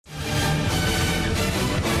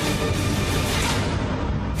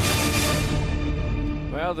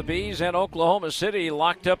Well, the Bees and Oklahoma City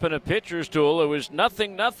locked up in a pitcher's duel. It was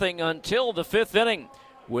 0-0 until the fifth inning.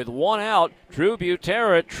 With one out, Drew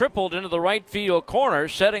Butera tripled into the right field corner,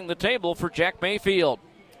 setting the table for Jack Mayfield.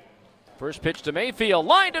 First pitch to Mayfield,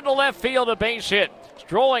 lined into left field, a base hit.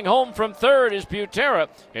 Strolling home from third is Butera.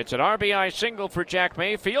 It's an RBI single for Jack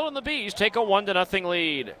Mayfield, and the Bees take a 1-0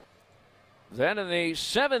 lead. Then in the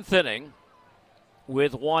seventh inning,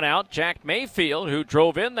 with one out, Jack Mayfield, who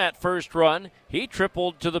drove in that first run, he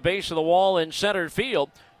tripled to the base of the wall in center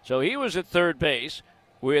field, so he was at third base.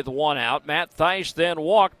 With one out, Matt Thaiss then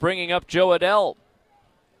walked, bringing up Joe Adell.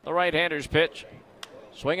 The right-hander's pitch.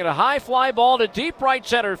 Swinging a high fly ball to deep right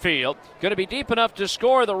center field. Going to be deep enough to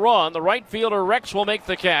score the run. The right fielder Rex will make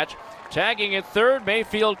the catch. Tagging at third,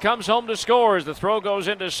 Mayfield comes home to score as the throw goes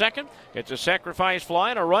into second. It's a sacrifice fly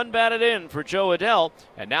and a run batted in for Joe Adell.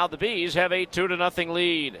 And now the Bees have a 2-0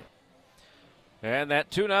 lead. And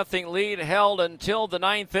that 2-0 lead held until the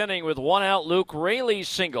ninth inning with one out. Luke Raley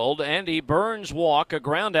singled. Andy Burns walk. A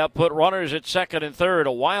ground out put runners at second and third.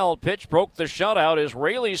 A wild pitch broke the shutout as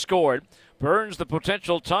Raley scored. Burns, the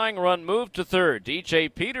potential tying run, moved to third.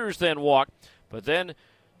 DJ Peters then walked. But then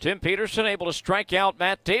Tim Peterson able to strike out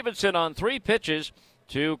Matt Davidson on three pitches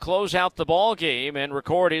to close out the ball game and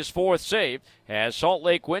record his fourth save as Salt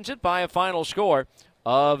Lake wins it by a final score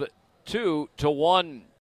of 2-1.